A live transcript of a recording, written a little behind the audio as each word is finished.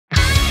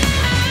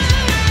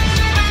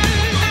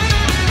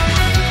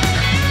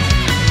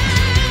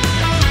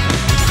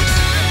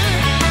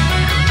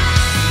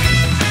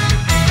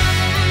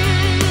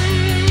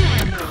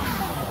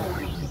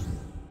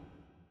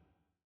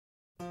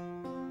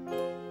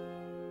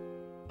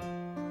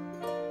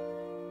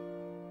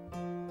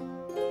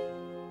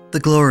The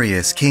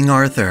glorious King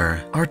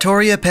Arthur,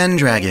 Artoria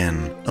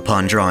Pendragon,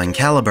 upon drawing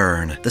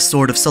Caliburn, the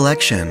Sword of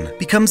Selection,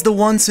 becomes the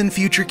once and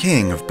future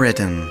king of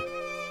Britain.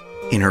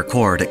 In her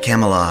court at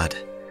Camelot,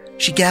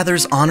 she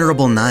gathers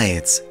honorable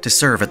knights to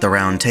serve at the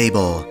Round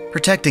Table,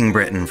 protecting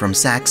Britain from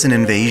Saxon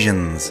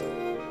invasions.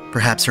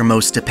 Perhaps her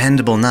most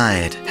dependable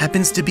knight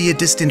happens to be a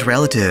distant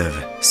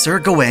relative, Sir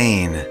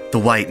Gawain, the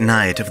White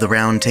Knight of the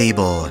Round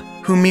Table,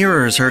 who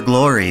mirrors her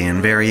glory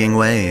in varying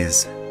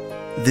ways.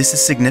 This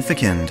is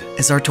significant,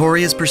 as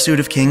Artoria's pursuit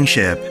of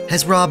kingship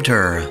has robbed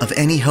her of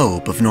any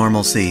hope of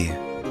normalcy.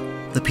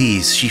 The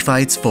peace she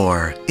fights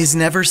for is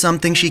never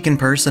something she can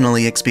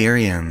personally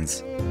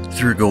experience.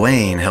 Through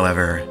Gawain,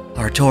 however,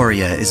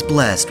 Artoria is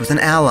blessed with an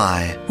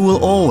ally who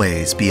will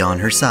always be on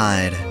her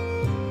side.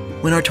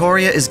 When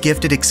Artoria is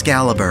gifted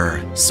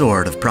Excalibur,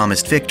 Sword of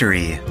Promised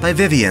Victory, by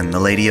Vivian, the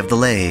Lady of the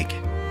Lake,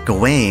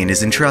 Gawain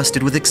is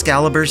entrusted with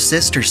Excalibur's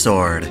sister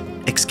sword,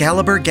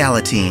 Excalibur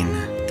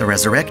Galatine, the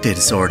resurrected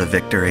Sword of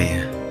Victory.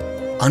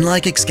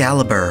 Unlike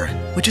Excalibur,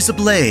 which is a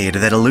blade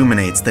that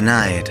illuminates the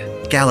night,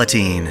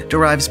 Galatine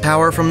derives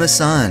power from the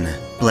sun,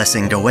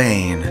 blessing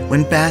Gawain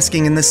when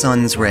basking in the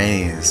sun's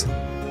rays.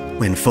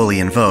 When fully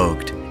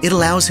invoked, it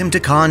allows him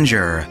to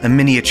conjure a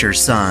miniature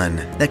sun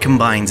that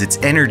combines its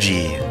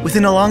energy with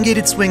an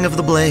elongated swing of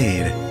the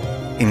blade,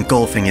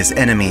 engulfing his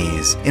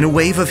enemies in a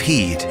wave of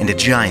heat and a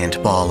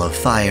giant ball of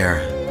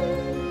fire.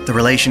 The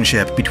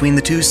relationship between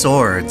the two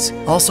swords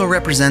also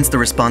represents the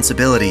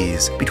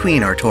responsibilities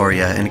between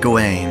Artoria and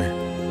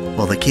Gawain.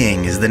 While the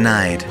king is the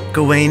night,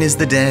 Gawain is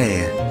the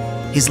day.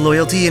 His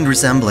loyalty and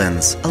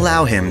resemblance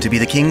allow him to be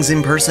the king's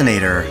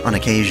impersonator on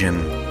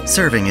occasion,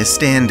 serving as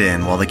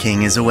stand-in while the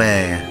king is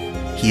away.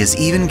 He is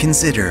even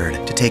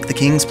considered to take the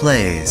king's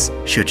place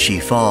should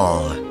she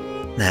fall.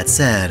 That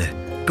said,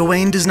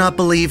 Gawain does not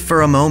believe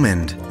for a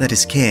moment that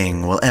his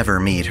king will ever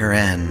meet her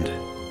end.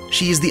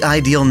 She is the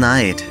ideal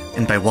knight,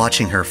 and by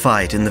watching her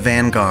fight in the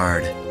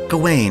vanguard,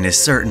 Gawain is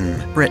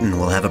certain Britain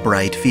will have a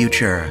bright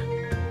future.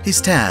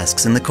 His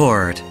tasks in the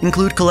court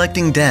include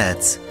collecting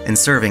debts and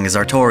serving as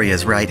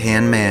Artoria's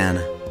right-hand man.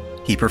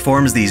 He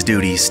performs these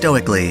duties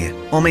stoically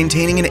while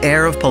maintaining an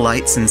air of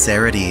polite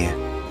sincerity.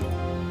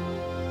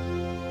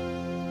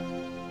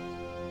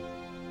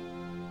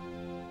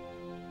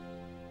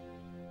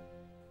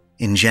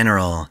 In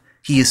general,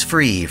 he is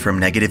free from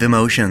negative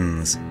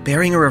emotions,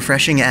 bearing a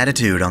refreshing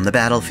attitude on the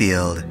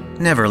battlefield,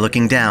 never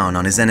looking down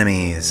on his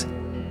enemies.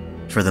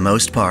 For the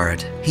most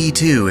part, he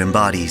too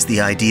embodies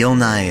the ideal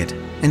knight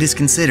and is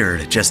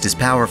considered just as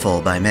powerful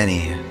by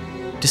many.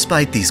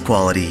 Despite these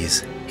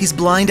qualities, his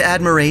blind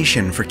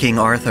admiration for King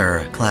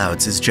Arthur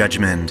clouds his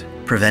judgment,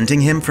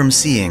 preventing him from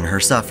seeing her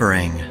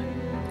suffering.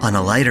 On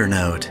a lighter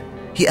note,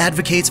 he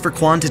advocates for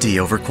quantity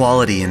over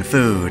quality in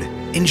food,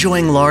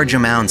 enjoying large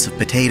amounts of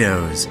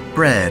potatoes,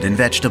 bread, and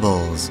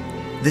vegetables.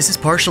 This is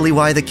partially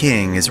why the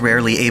king is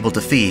rarely able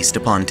to feast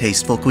upon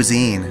tasteful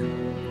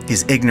cuisine.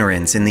 His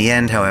ignorance in the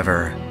end,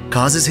 however,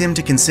 causes him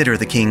to consider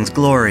the king's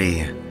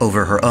glory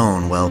over her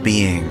own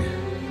well-being.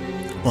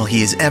 While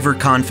he is ever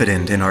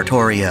confident in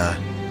Artoria,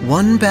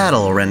 one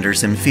battle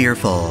renders him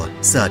fearful,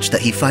 such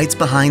that he fights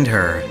behind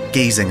her,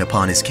 gazing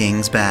upon his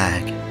king's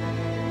back.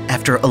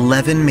 After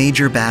 11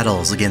 major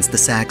battles against the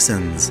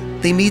Saxons,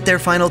 they meet their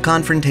final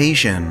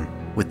confrontation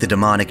with the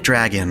demonic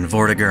dragon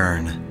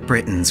Vortigern,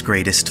 Britain's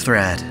greatest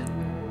threat.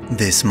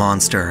 This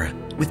monster,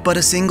 with but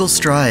a single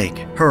strike,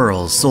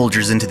 hurls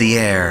soldiers into the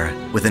air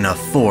with enough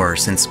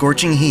force and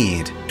scorching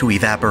heat to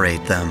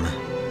evaporate them.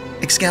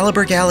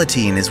 Excalibur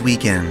Galatine is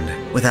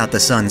weakened, without the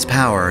sun's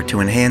power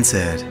to enhance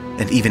it,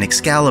 and even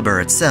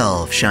Excalibur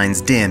itself shines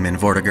dim in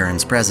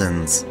Vortigern's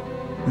presence.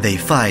 They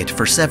fight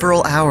for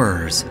several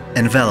hours,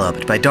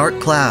 enveloped by dark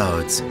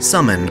clouds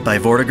summoned by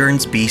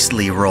Vortigern's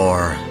beastly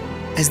roar.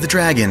 As the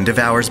dragon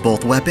devours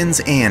both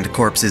weapons and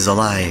corpses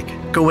alike,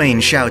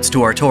 Gawain shouts to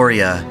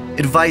Artoria,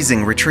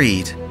 advising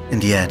retreat,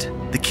 and yet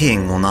the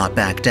king will not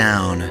back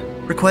down,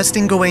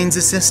 requesting Gawain's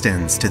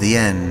assistance to the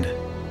end.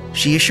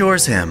 She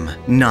assures him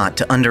not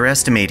to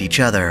underestimate each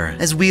other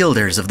as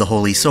wielders of the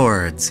holy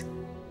swords,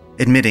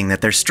 admitting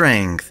that their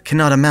strength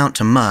cannot amount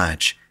to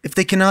much if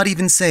they cannot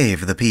even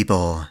save the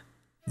people.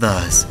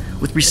 Thus,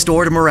 with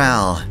restored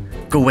morale,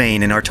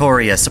 Gawain and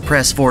Artoria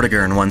suppress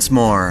Vortigern once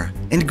more,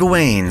 and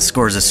Gawain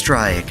scores a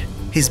strike.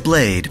 His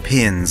blade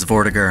pins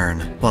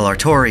Vortigern, while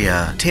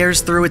Artoria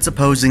tears through its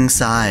opposing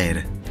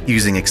side,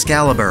 using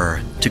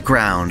Excalibur to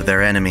ground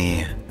their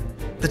enemy.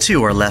 The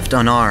two are left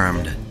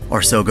unarmed,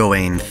 or so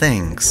Gawain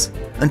thinks,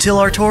 until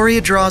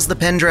Artoria draws the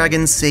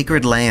Pendragon's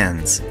sacred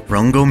lance,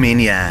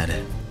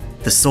 Rongominiad.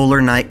 The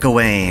Solar Knight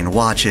Gawain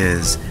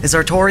watches as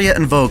Artoria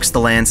invokes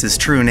the lance's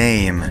true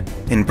name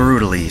and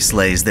brutally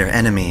slays their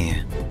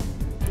enemy.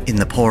 In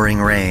the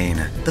pouring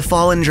rain, the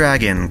fallen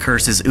dragon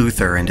curses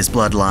Uther and his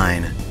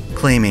bloodline,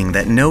 claiming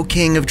that no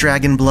king of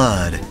dragon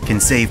blood can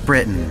save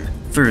Britain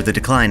through the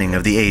declining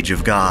of the Age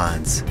of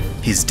Gods.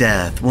 His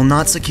death will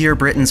not secure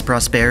Britain's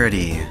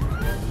prosperity.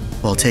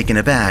 While taken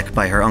aback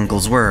by her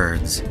uncle's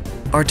words,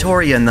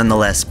 Artoria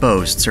nonetheless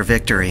boasts her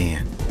victory,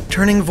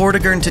 turning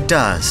Vortigern to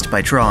dust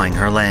by drawing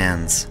her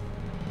lance.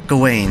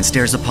 Gawain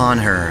stares upon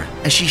her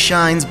as she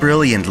shines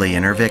brilliantly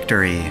in her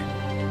victory.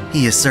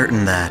 He is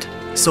certain that,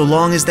 so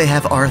long as they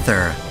have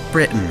Arthur,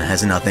 Britain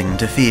has nothing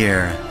to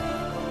fear.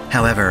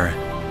 However,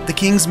 the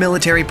king's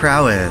military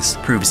prowess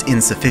proves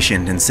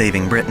insufficient in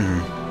saving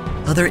Britain.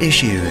 Other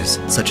issues,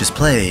 such as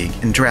plague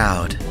and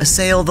drought,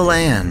 assail the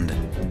land.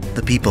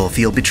 The people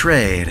feel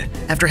betrayed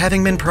after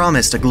having been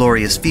promised a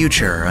glorious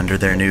future under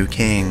their new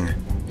king.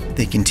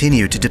 They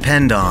continue to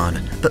depend on,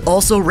 but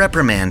also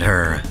reprimand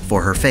her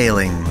for her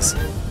failings.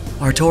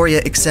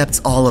 Artoria accepts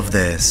all of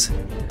this.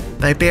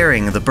 By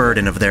bearing the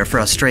burden of their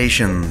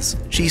frustrations,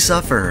 she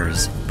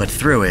suffers, but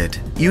through it,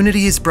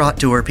 unity is brought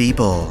to her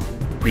people.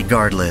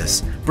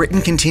 Regardless,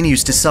 Britain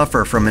continues to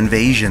suffer from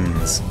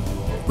invasions.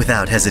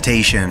 Without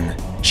hesitation,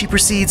 she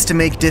proceeds to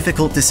make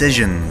difficult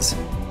decisions,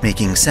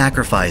 making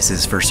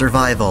sacrifices for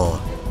survival,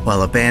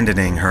 while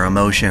abandoning her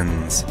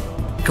emotions.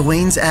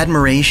 Gawain's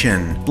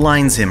admiration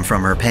blinds him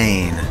from her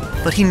pain,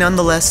 but he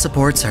nonetheless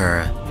supports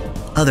her.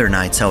 Other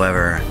knights,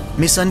 however,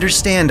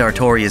 misunderstand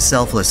Artoria's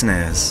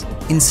selflessness,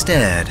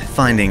 instead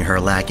finding her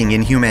lacking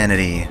in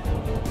humanity.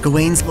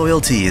 Gawain's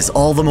loyalty is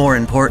all the more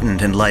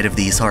important in light of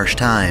these harsh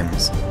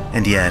times,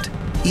 and yet,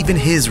 even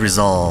his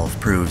resolve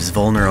proves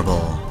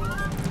vulnerable.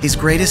 His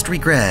greatest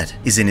regret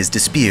is in his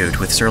dispute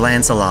with Sir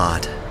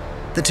Lancelot.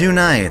 The two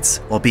knights,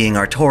 while being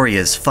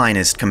Artoria's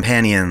finest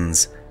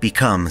companions,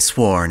 become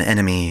sworn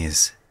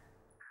enemies.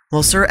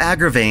 While Sir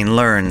Gawain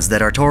learns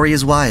that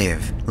Artoria's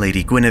wife,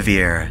 Lady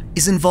Guinevere,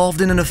 is involved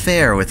in an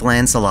affair with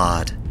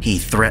Lancelot, he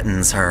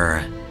threatens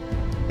her.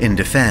 In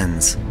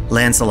defense,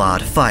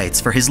 Lancelot fights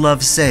for his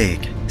love's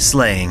sake,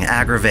 slaying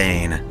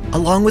Gawain,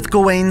 along with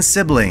Gawain's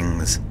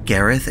siblings,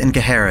 Gareth and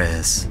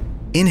Gaheris.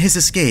 In his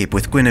escape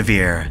with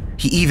Guinevere,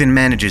 he even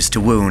manages to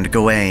wound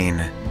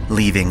Gawain,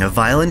 leaving a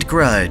violent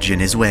grudge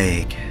in his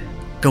wake.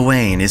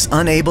 Gawain is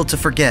unable to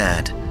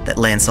forget that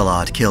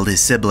Lancelot killed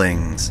his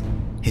siblings.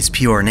 His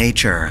pure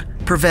nature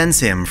prevents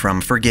him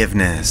from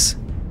forgiveness.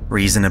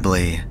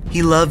 Reasonably,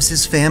 he loves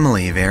his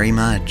family very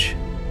much.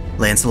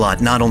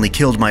 Lancelot not only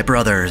killed my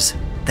brothers,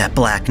 that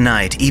Black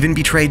Knight even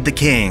betrayed the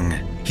king.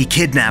 He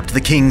kidnapped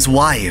the king's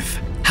wife.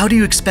 How do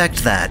you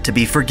expect that to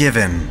be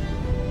forgiven?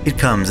 It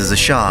comes as a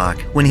shock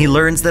when he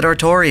learns that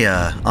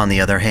Artoria, on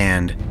the other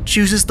hand,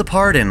 chooses to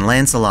pardon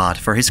Lancelot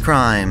for his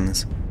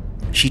crimes.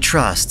 She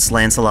trusts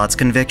Lancelot's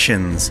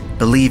convictions,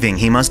 believing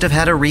he must have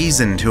had a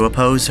reason to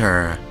oppose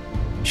her.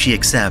 She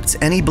accepts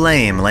any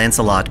blame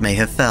Lancelot may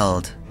have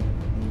felt.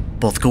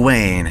 Both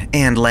Gawain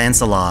and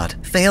Lancelot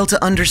fail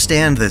to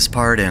understand this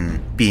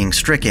pardon, being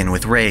stricken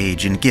with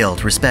rage and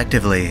guilt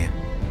respectively.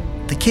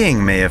 The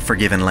king may have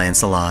forgiven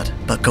Lancelot,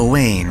 but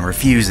Gawain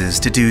refuses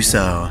to do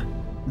so.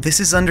 This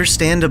is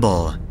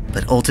understandable,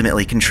 but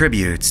ultimately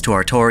contributes to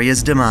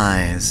Artoria's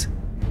demise.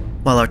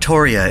 While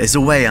Artoria is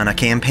away on a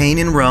campaign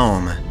in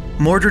Rome,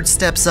 Mordred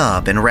steps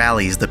up and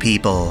rallies the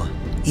people.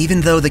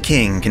 Even though the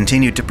king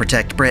continued to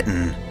protect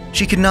Britain,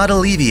 she could not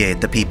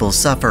alleviate the people's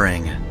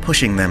suffering,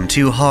 pushing them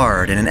too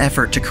hard in an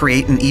effort to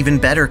create an even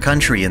better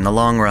country in the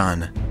long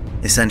run.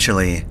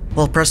 Essentially,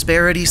 while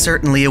prosperity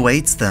certainly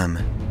awaits them,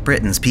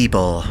 Britain's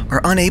people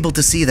are unable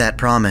to see that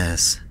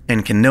promise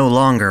and can no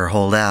longer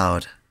hold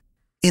out.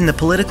 In the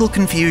political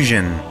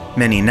confusion,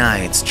 many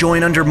knights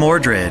join under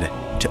Mordred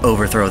to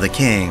overthrow the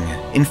king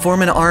and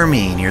form an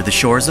army near the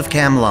shores of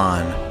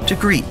Camlon to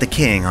greet the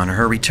king on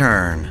her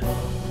return.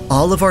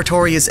 All of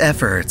Artoria's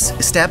efforts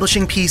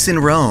establishing peace in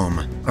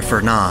Rome are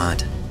for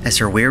naught, as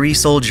her weary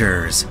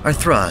soldiers are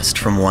thrust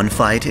from one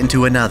fight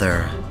into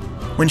another.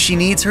 When she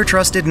needs her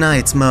trusted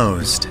knights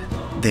most,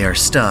 they are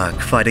stuck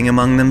fighting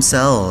among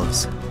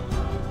themselves.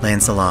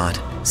 Lancelot,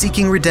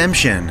 seeking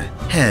redemption,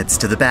 heads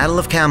to the Battle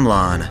of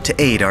Camlon to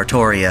aid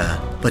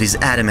Artoria, but is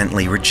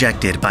adamantly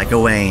rejected by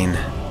Gawain.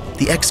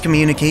 The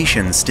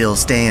excommunication still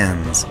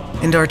stands,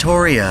 and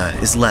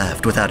Artoria is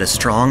left without a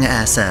strong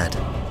asset.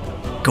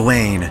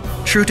 Gawain,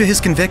 true to his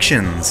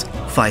convictions,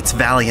 fights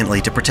valiantly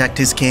to protect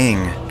his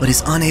king, but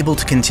is unable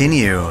to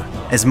continue,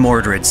 as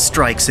Mordred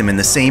strikes him in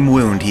the same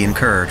wound he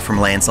incurred from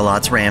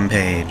Lancelot's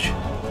rampage.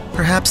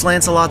 Perhaps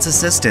Lancelot's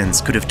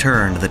assistance could have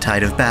turned the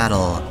tide of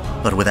battle,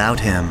 but without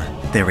him,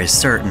 there is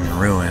certain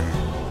ruin.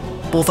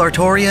 Both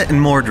Artoria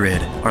and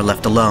Mordred are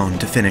left alone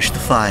to finish the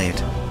fight,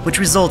 which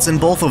results in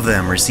both of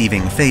them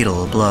receiving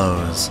fatal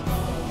blows.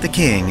 The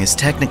king is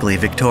technically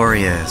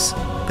victorious,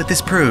 but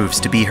this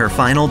proves to be her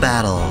final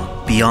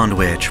battle, beyond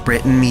which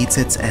Britain meets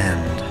its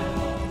end.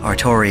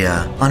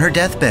 Artoria, on her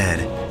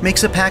deathbed,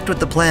 makes a pact with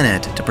the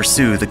planet to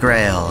pursue the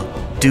Grail,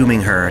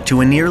 dooming her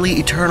to a nearly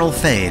eternal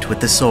fate with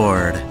the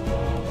sword.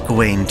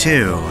 Gawain,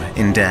 too,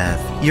 in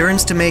death,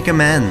 yearns to make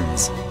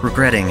amends,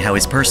 regretting how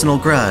his personal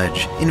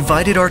grudge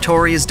invited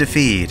Artoria's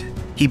defeat.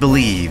 He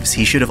believes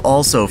he should have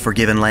also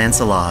forgiven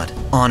Lancelot,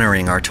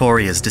 honoring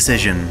Artoria's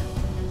decision.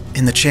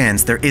 In the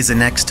chance there is a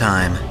next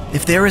time,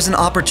 if there is an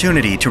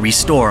opportunity to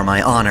restore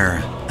my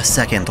honor, a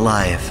second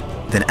life,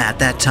 then at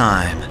that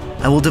time,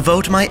 I will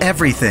devote my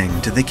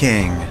everything to the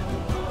king.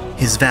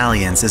 His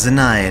valiance as a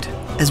knight,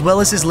 as well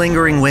as his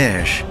lingering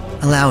wish,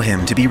 allow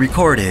him to be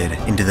recorded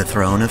into the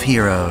Throne of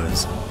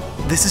Heroes.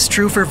 This is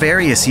true for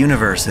various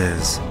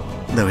universes,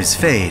 though his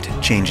fate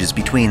changes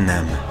between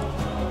them.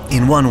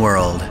 In one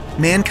world,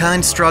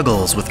 mankind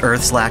struggles with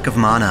Earth's lack of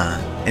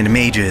mana, and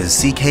mages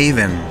seek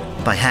haven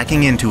by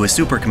hacking into a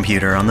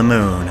supercomputer on the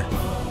moon,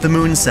 the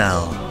Moon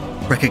Cell.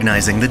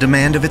 Recognizing the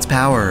demand of its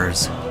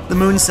powers, the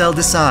Moon Cell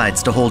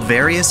decides to hold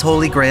various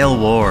Holy Grail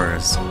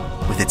wars,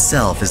 with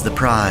itself as the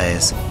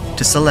prize,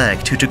 to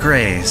select who to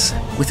grace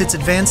with its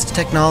advanced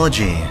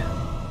technology.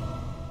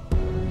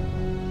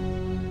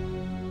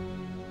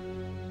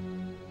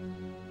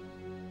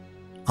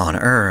 On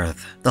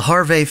Earth, the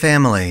Harvey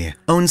family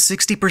owns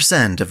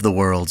 60% of the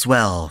world's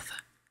wealth.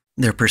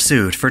 Their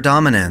pursuit for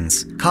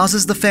dominance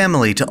causes the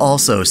family to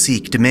also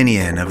seek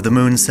dominion of the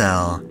Moon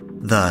Cell.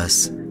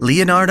 Thus,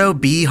 Leonardo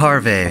B.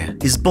 Harvey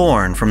is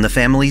born from the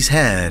family's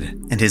head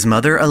and his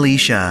mother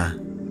Alicia.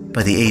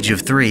 By the age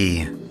of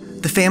 3,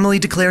 the family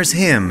declares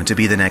him to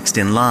be the next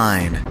in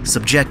line,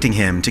 subjecting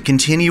him to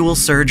continual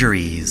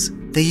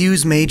surgeries. They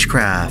use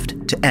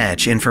magecraft to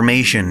etch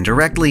information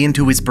directly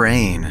into his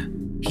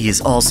brain. He is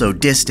also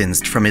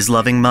distanced from his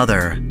loving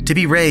mother to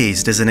be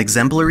raised as an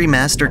exemplary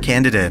master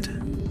candidate.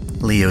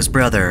 Leo's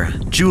brother,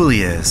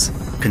 Julius,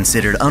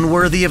 considered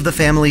unworthy of the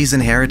family's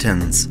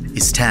inheritance,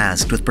 is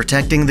tasked with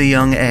protecting the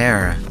young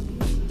heir.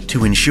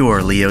 To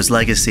ensure Leo's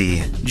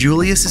legacy,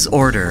 Julius is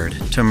ordered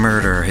to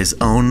murder his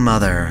own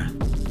mother.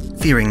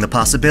 Fearing the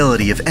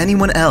possibility of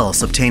anyone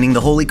else obtaining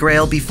the Holy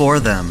Grail before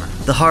them,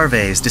 the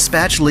Harveys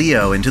dispatch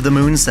Leo into the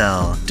Moon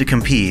Cell to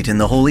compete in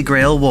the Holy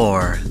Grail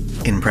War.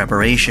 In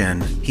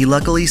preparation, he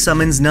luckily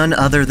summons none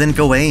other than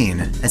Gawain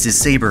as his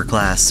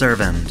saber-class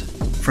servant.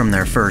 From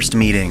their first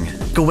meeting,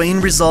 Gawain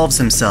resolves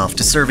himself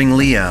to serving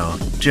Leo,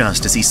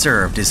 just as he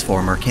served his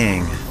former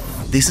king.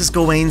 This is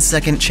Gawain's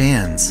second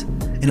chance,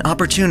 an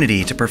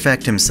opportunity to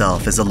perfect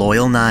himself as a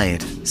loyal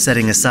knight,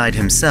 setting aside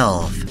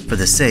himself for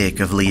the sake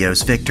of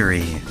Leo's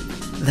victory.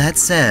 That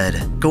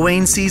said,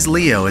 Gawain sees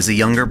Leo as a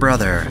younger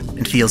brother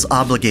and feels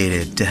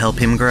obligated to help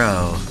him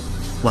grow.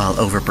 While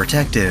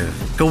overprotective,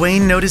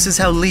 Gawain notices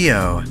how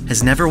Leo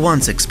has never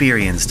once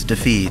experienced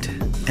defeat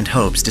and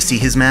hopes to see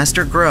his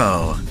master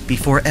grow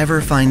before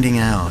ever finding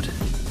out.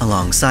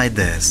 Alongside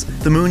this,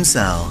 the Moon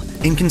Cell,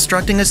 in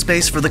constructing a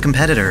space for the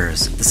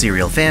competitors, the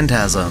serial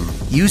Phantasm,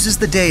 uses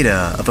the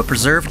data of a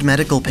preserved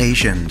medical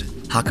patient,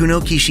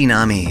 Hakuno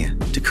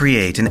Kishinami, to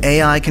create an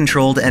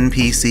AI-controlled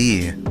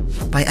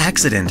NPC. By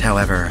accident,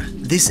 however,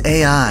 this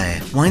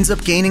AI winds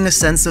up gaining a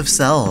sense of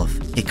self,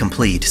 a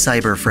complete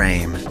cyber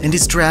frame, and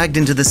is dragged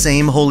into the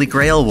same Holy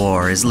Grail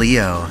war as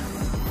Leo.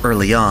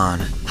 Early on,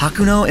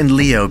 Hakuno and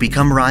Leo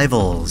become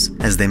rivals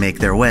as they make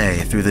their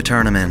way through the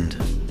tournament.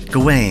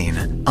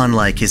 Gawain,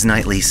 unlike his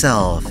knightly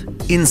self,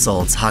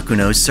 insults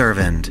Hakuno's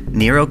servant,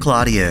 Nero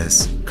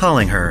Claudius,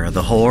 calling her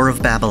the whore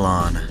of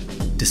Babylon.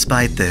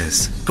 Despite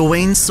this,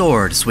 Gawain's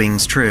sword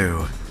swings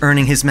true,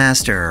 earning his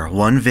master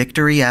one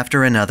victory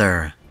after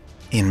another.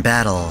 In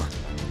battle,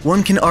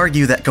 one can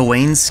argue that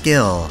Gawain's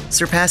skill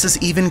surpasses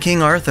even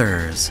King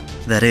Arthur's.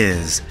 That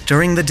is,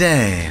 during the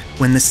day,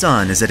 when the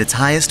sun is at its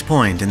highest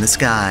point in the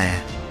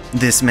sky.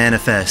 This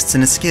manifests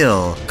in a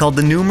skill called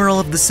the Numeral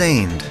of the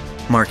Saint,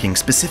 marking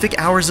specific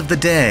hours of the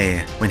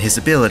day when his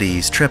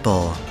abilities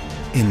triple.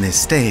 In this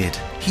state,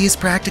 he is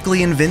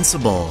practically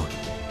invincible.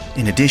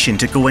 In addition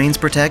to Gawain's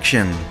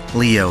protection,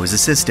 Leo is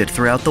assisted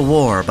throughout the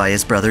war by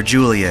his brother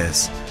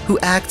Julius, who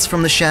acts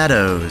from the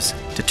shadows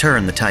to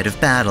turn the tide of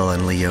battle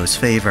in Leo's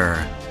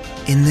favor.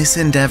 In this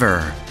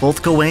endeavor,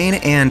 both Gawain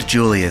and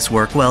Julius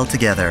work well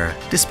together,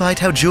 despite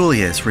how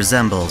Julius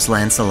resembles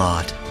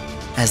Lancelot.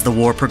 As the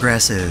war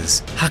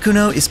progresses,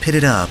 Hakuno is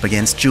pitted up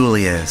against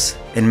Julius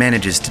and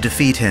manages to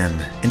defeat him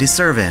and his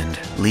servant,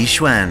 Li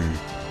Xuan.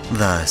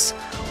 Thus,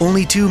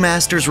 only two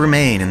masters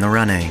remain in the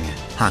running,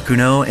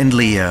 Hakuno and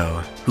Leo,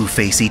 who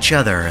face each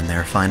other in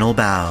their final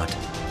bout.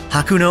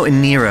 Hakuno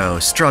and Nero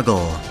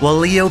struggle, while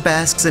Leo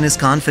basks in his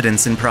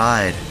confidence and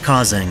pride,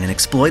 causing an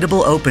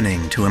exploitable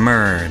opening to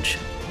emerge.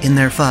 In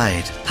their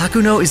fight,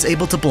 Hakuno is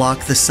able to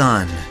block the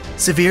sun,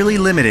 severely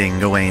limiting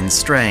Gawain's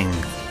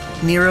strength.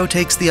 Nero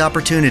takes the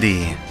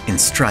opportunity and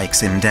strikes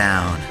him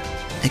down.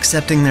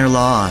 Accepting their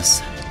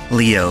loss,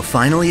 Leo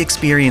finally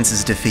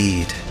experiences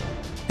defeat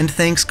and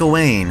thanks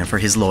Gawain for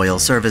his loyal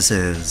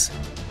services.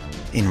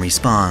 In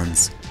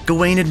response,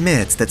 Gawain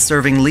admits that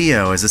serving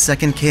Leo as a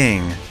second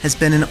king has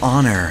been an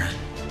honor.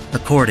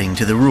 According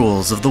to the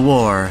rules of the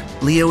war,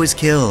 Leo is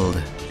killed,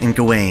 and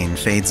Gawain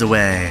fades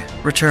away,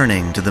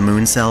 returning to the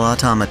Moon Cell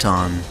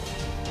automaton.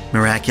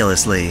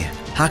 Miraculously,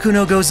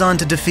 Hakuno goes on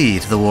to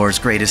defeat the war's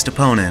greatest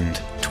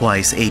opponent,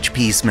 twice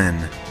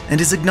H-Peaceman,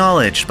 and is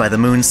acknowledged by the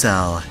Moon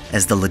Cell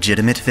as the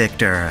legitimate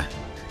victor.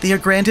 They are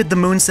granted the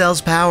Moon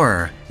Cell's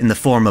power in the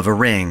form of a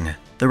ring,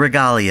 the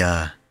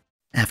Regalia.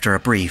 After a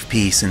brief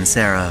peace in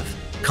Seraph,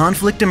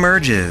 conflict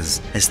emerges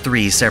as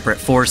three separate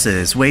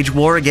forces wage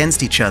war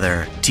against each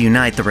other to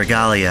unite the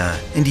Regalia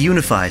and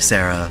unify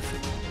Seraph.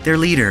 Their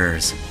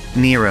leaders,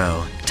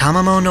 Nero,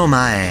 Tamamo no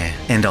Mae,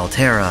 and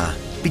Altera,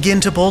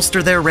 begin to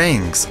bolster their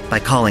ranks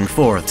by calling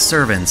forth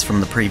servants from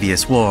the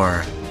previous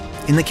war.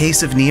 In the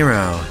case of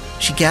Nero,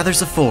 she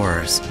gathers a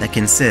force that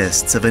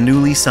consists of a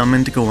newly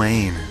summoned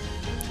Gawain.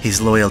 His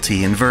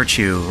loyalty and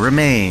virtue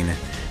remain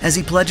as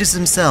he pledges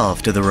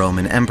himself to the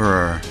Roman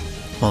Emperor.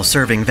 While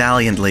serving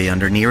valiantly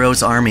under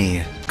Nero's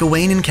army,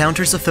 Gawain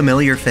encounters a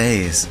familiar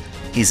face,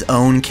 his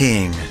own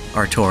king,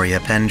 Artoria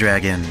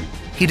Pendragon.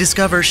 He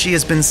discovers she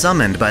has been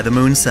summoned by the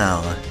Moon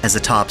Cell as a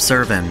top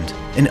servant,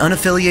 an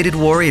unaffiliated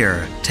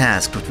warrior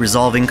tasked with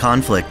resolving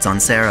conflicts on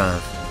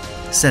Seraph.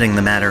 Setting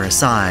the matter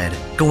aside,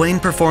 Gawain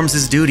performs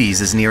his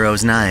duties as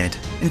Nero's knight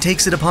and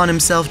takes it upon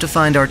himself to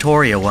find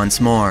Artoria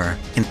once more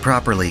and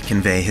properly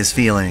convey his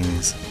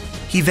feelings.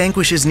 He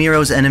vanquishes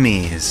Nero's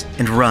enemies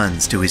and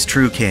runs to his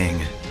true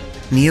king.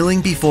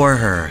 Kneeling before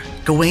her,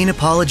 Gawain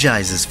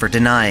apologizes for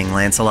denying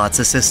Lancelot's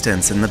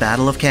assistance in the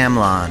Battle of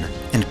Camlan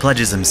and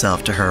pledges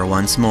himself to her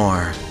once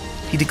more.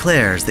 He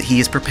declares that he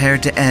is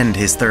prepared to end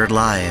his third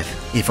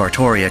life if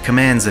Artoria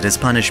commands it as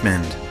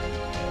punishment.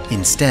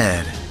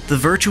 Instead, the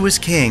virtuous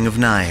king of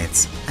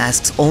knights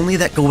asks only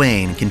that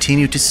Gawain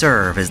continue to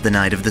serve as the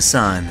Knight of the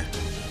Sun.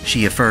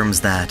 She affirms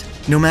that,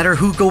 no matter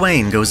who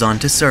Gawain goes on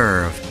to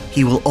serve,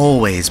 he will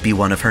always be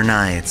one of her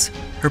knights,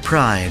 her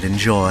pride and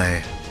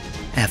joy.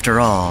 After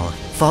all,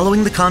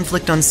 following the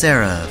conflict on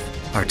Seraph,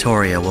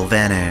 Artoria will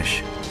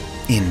vanish.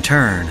 In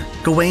turn,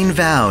 Gawain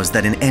vows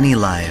that in any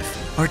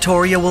life,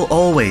 Artoria will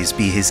always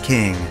be his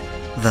king.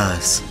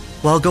 Thus,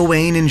 while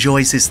Gawain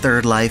enjoys his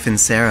third life in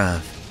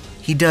Seraph,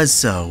 he does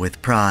so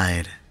with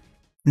pride.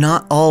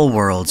 Not all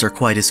worlds are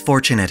quite as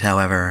fortunate,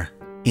 however.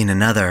 In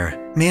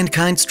another,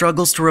 mankind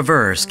struggles to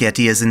reverse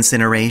Getia's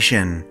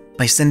incineration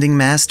by sending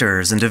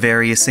masters into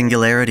various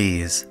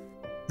singularities.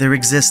 There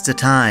exists a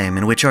time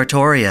in which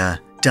Artoria,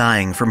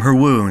 dying from her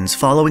wounds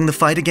following the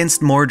fight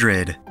against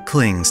Mordred,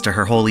 clings to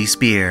her holy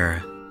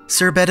spear.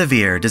 Sir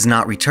Bedivere does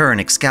not return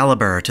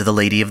Excalibur to the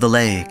Lady of the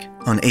Lake,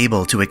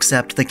 unable to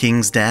accept the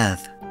king's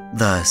death.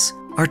 Thus,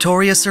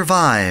 Artoria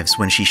survives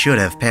when she should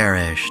have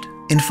perished,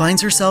 and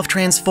finds herself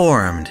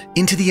transformed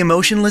into the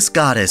emotionless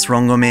goddess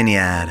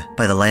Rongomeniad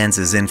by the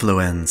lance's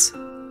influence.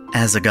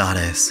 As a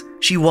goddess,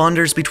 she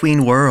wanders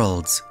between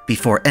worlds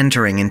before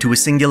entering into a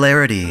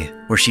singularity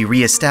where she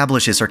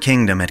re-establishes her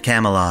kingdom at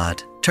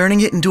Camelot,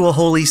 turning it into a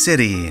holy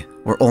city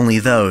where only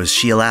those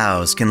she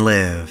allows can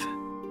live.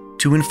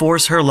 To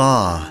enforce her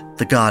law,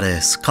 the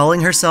goddess,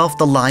 calling herself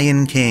the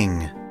Lion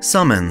King,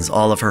 summons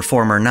all of her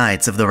former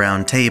knights of the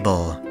Round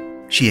Table.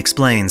 She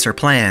explains her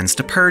plans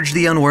to purge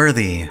the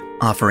unworthy,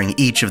 offering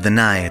each of the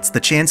knights the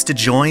chance to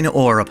join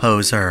or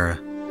oppose her.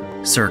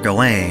 Sir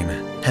Gawain,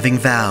 having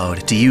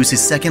vowed to use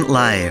his second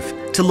life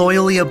to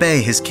loyally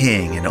obey his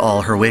king and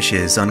all her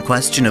wishes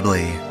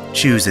unquestionably,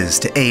 chooses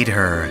to aid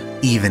her,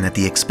 even at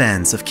the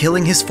expense of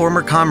killing his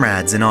former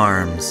comrades in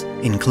arms,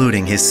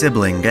 including his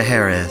sibling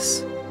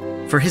Gaheris.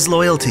 For his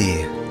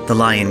loyalty, the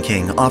Lion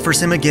King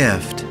offers him a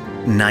gift,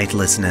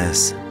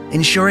 knightlessness,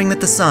 ensuring that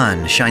the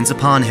sun shines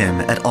upon him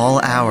at all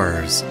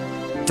hours.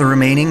 The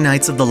remaining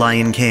knights of the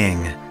Lion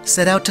King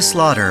set out to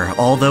slaughter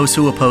all those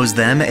who oppose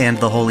them and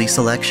the holy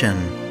selection.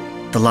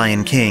 The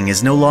Lion King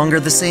is no longer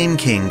the same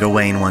king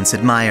Gawain once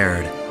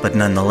admired, but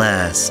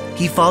nonetheless,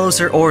 he follows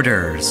her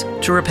orders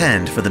to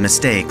repent for the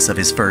mistakes of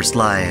his first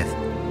life.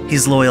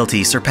 His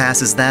loyalty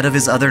surpasses that of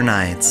his other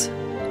knights.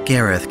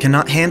 Gareth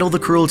cannot handle the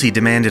cruelty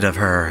demanded of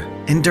her,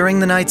 and during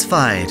the night's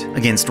fight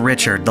against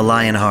Richard the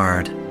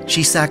Lionheart,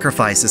 she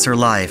sacrifices her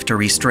life to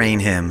restrain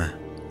him.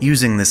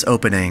 Using this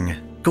opening,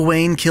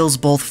 Gawain kills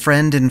both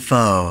friend and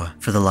foe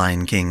for the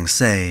Lion King's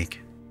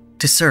sake.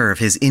 To serve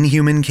his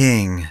inhuman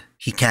king,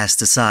 he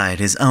casts aside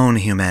his own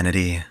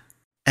humanity.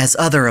 As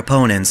other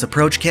opponents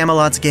approach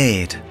Camelot's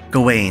gate,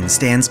 Gawain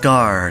stands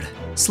guard,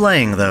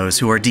 slaying those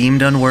who are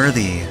deemed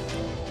unworthy.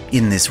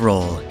 In this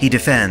role, he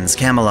defends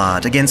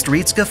Camelot against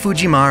Ritsuka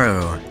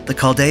Fujimaru, the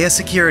Chaldea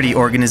Security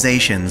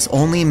Organization's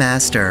only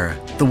master,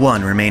 the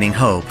one remaining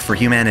hope for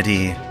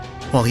humanity.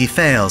 While he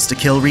fails to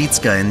kill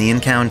Ritsuka in the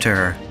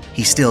encounter,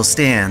 he still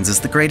stands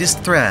as the greatest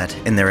threat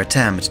in their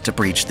attempt to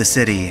breach the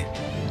city.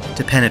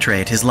 To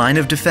penetrate his line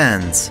of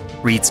defense,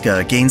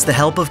 Ritsuka gains the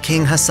help of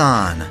King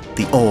Hassan,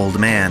 the Old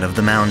Man of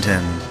the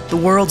Mountain, the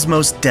world's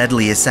most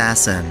deadly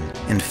assassin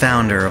and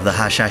founder of the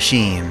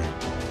Hashashin.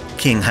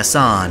 King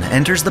Hassan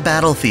enters the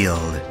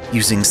battlefield,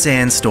 using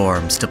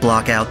sandstorms to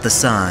block out the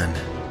sun.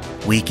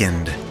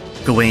 Weakened,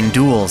 Gawain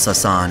duels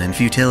Hassan in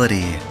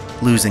futility,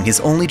 losing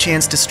his only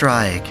chance to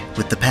strike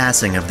with the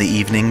passing of the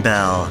evening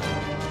bell.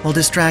 While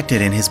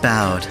distracted in his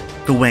bout,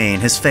 Gawain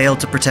has failed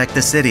to protect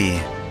the city,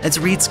 as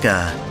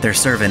Ritsuka, their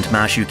servant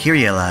Mashu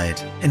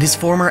Kyrielite, and his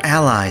former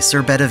ally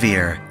Sir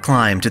Bedivere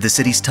climb to the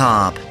city's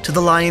top to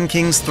the Lion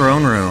King's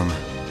throne room.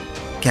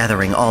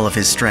 Gathering all of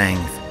his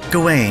strength,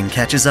 Gawain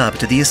catches up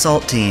to the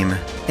assault team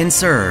and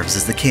serves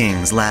as the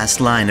king's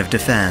last line of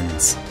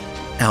defense.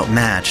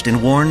 Outmatched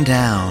and worn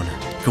down,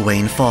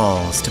 Gawain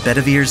falls to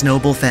Bedivere's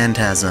noble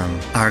phantasm,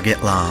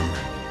 Argitlam.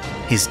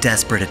 His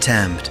desperate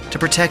attempt to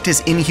protect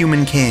his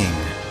inhuman king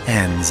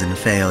ends in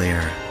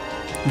failure.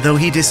 Though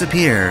he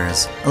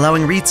disappears,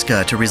 allowing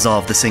Ritsuka to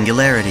resolve the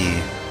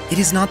singularity, it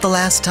is not the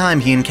last time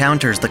he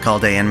encounters the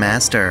Chaldean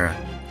master.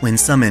 When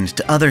summoned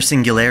to other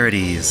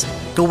singularities,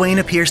 Gawain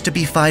appears to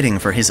be fighting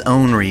for his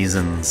own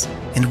reasons,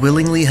 and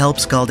willingly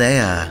helps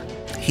Chaldea.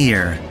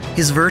 Here,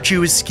 his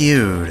virtue is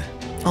skewed.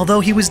 Although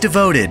he was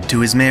devoted to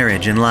his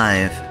marriage and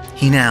life,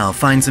 he now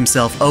finds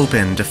himself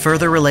open to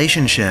further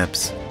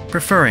relationships,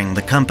 preferring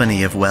the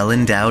company of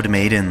well-endowed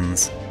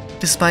maidens.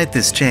 Despite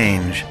this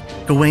change,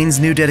 Gawain's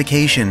new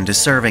dedication to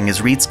serving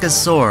as Ritsuka's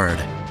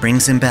sword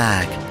brings him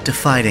back to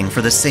fighting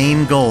for the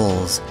same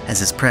goals as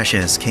his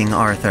precious King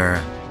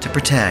Arthur, to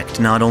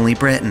protect not only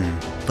Britain,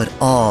 but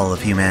all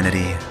of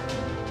humanity.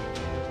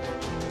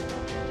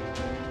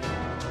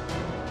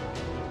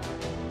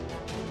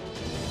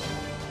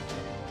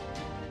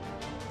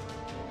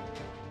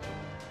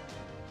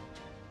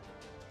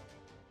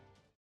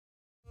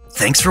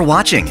 Thanks for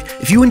watching.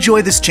 If you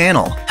enjoy this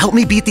channel, help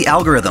me beat the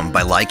algorithm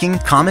by liking,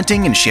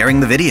 commenting, and sharing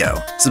the video,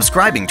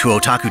 subscribing to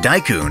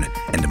OtakuDaiKun,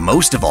 and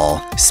most of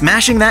all,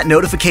 smashing that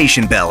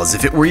notification bell as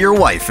if it were your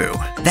waifu.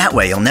 That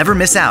way you'll never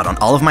miss out on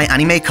all of my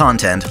anime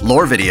content,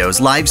 lore videos,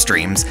 live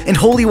streams, and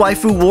Holy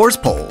Waifu Wars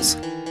polls.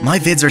 My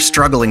vids are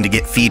struggling to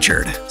get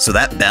featured, so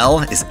that bell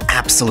is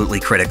absolutely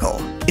critical.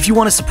 If you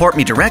want to support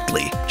me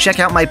directly, check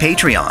out my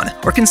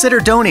Patreon, or consider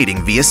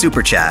donating via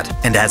Super Chat.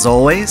 And as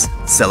always,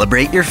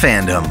 celebrate your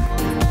fandom.